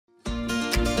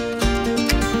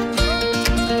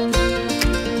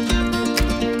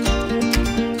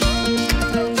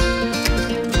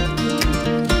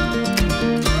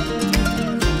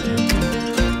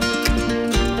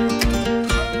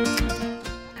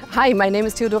Hi, my name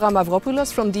is Theodora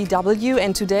Mavropoulos from DW,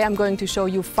 and today I'm going to show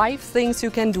you 5 things you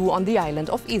can do on the island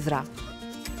of Hydra.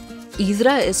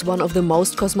 Hydra is one of the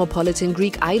most cosmopolitan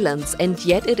Greek islands, and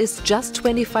yet it is just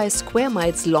 25 square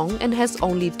miles long and has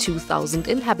only 2,000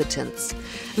 inhabitants.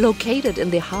 Located in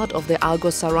the heart of the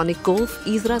Argo-Saronic Gulf,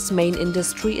 Hydra's main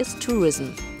industry is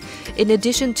tourism. In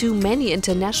addition to many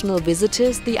international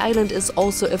visitors, the island is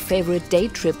also a favorite day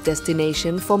trip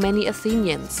destination for many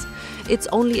Athenians. It's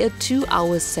only a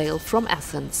 2-hour sail from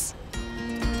Athens.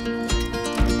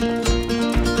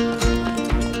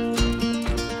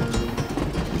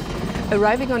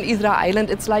 Arriving on Hydra Island,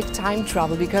 it's like time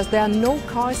travel because there are no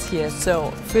cars here.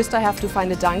 So first I have to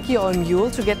find a donkey or a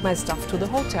mule to get my stuff to the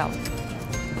hotel.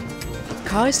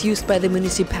 Cars used by the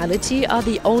municipality are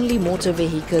the only motor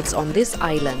vehicles on this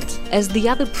island, as the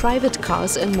other private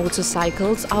cars and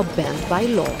motorcycles are banned by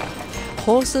law.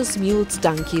 Horses, mules,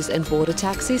 donkeys and border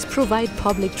taxis provide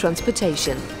public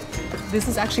transportation. This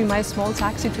is actually my small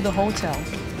taxi to the hotel.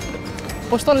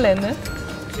 Πώς τον λένε?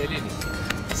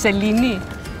 Selini.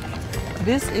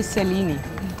 This is Selini.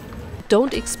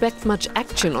 Don't expect much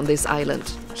action on this island.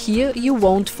 Here you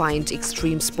won't find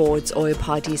extreme sports or a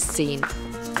party scene.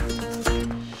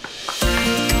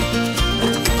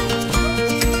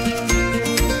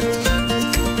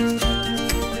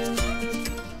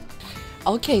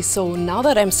 Okay, so now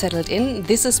that I'm settled in,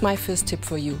 this is my first tip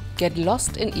for you. Get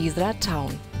lost in Hydra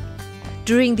town.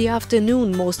 During the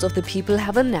afternoon, most of the people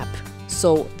have a nap,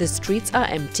 so the streets are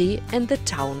empty and the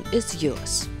town is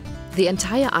yours. The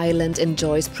entire island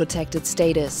enjoys protected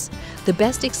status. The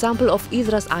best example of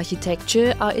Hydra's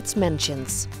architecture are its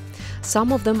mansions.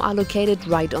 Some of them are located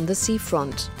right on the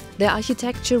seafront. Their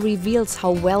architecture reveals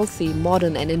how wealthy,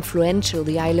 modern and influential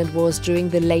the island was during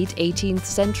the late 18th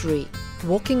century.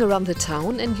 Walking around the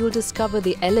town and you'll discover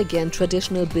the elegant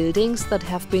traditional buildings that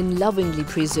have been lovingly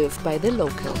preserved by the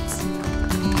locals.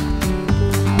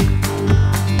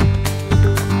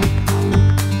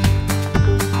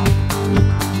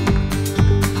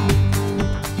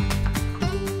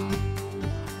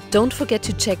 Don't forget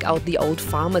to check out the old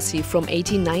pharmacy from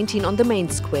 1819 on the main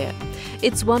square.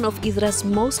 It's one of Hydra's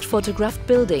most photographed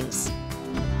buildings.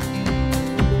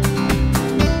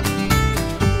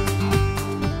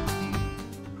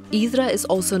 Hydra is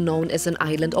also known as an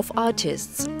island of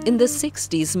artists. In the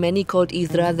 60s, many called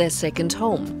Hydra their second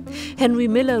home. Henry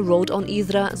Miller wrote on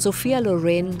Hydra, Sophia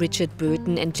Loren, Richard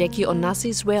Burton and Jackie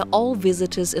Onassis were all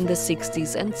visitors in the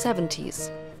 60s and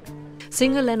 70s.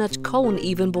 Singer Leonard Cohen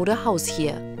even bought a house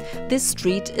here. This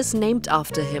street is named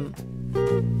after him.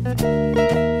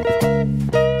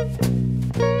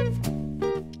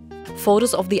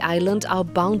 Photos of the island are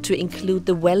bound to include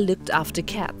the well-looked-after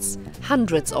cats.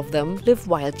 Hundreds of them live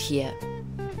wild here.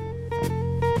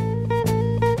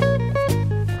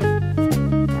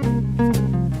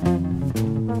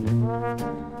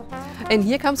 And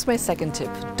here comes my second tip.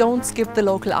 Don't skip the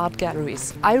local art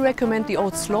galleries. I recommend the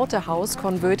old slaughterhouse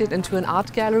converted into an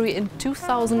art gallery in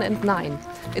 2009.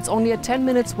 It's only a 10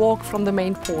 minutes walk from the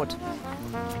main port.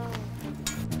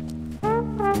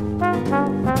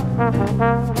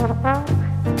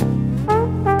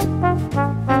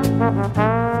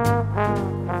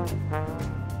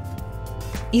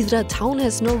 Hydra town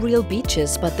has no real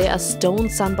beaches, but there are stone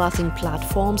sunbathing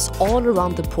platforms all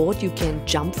around the port you can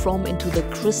jump from into the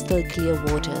crystal clear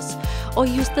waters or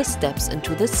use the steps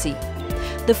into the sea.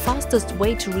 The fastest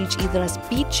way to reach Hydra's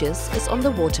beaches is on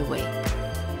the waterway.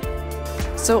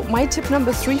 So my tip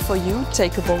number 3 for you,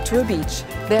 take a boat to a beach.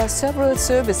 There are several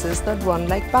services that run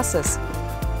like buses.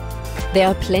 There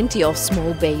are plenty of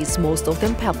small bays, most of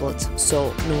them pebbled,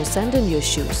 so no sand in your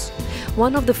shoes.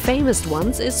 One of the famous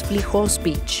ones is Flichos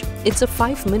Beach. It's a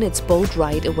 5-minute boat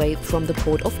ride away from the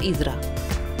port of Hydra.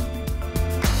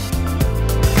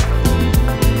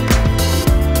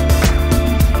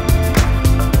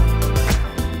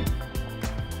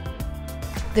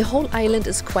 The whole island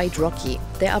is quite rocky.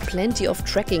 There are plenty of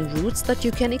trekking routes that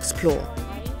you can explore.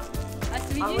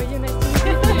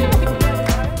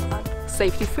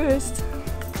 Safety first.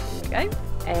 Okay.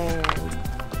 And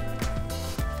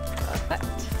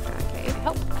perfect. Okay,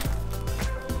 help.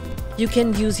 You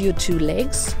can use your 2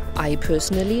 legs. I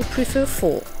personally prefer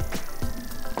 4.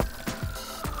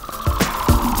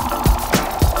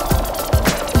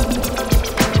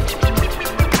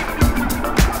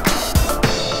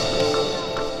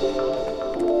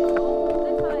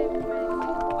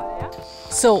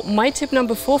 So, my tip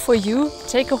number 4 for you,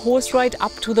 take a horse ride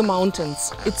up to the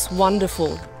mountains. It's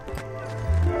wonderful.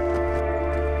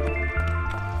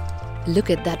 Look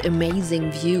at that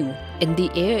amazing view, and the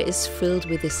air is filled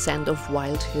with the scent of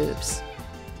wild herbs.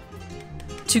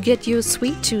 To get your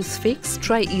sweet tooth fix,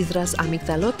 try Hydra's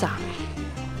amygdalota.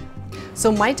 So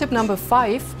my tip number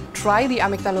 5, try the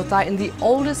amygdalota in the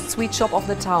oldest sweet shop of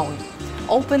the town.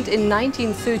 Opened in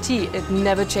 1930, it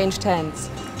never changed hands.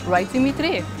 Right,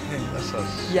 Dimitri? Γεια σας.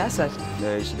 Γεια σας.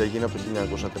 Η συνταγή είναι από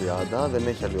το 1930, δεν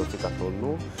έχει αλλοιωθεί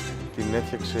καθόλου.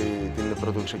 Την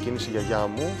πρωτοξεκίνησε η γιαγιά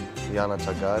μου, η Άννα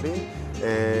Τσαγκάρη,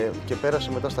 και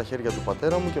πέρασε μετά στα χέρια του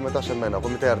πατέρα μου και μετά σε μένα. Εγώ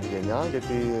είμαι τέταρτη γενιά,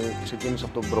 γιατί ξεκίνησε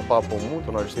από τον προπάπο μου,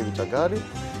 τον Αριστίδη Τσαγκάρη,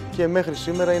 και μέχρι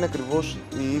σήμερα είναι ακριβώς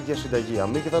η ίδια συνταγή.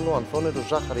 Αμύγδαλο, ανθόνετο,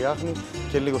 ζάχαρη άχνη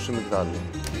και λίγο σιμιγδάλι.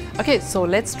 Okay, so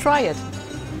let's try it.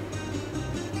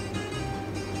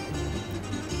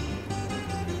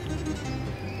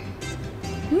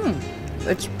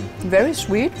 It's very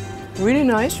sweet, really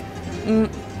nice.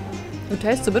 It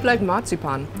tastes a bit like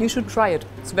marzipan. You should try it.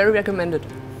 It's very recommended.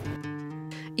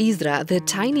 Hydra, the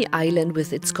tiny island with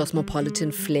its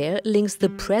cosmopolitan flair, links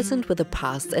the present with the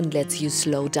past and lets you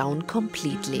slow down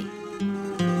completely.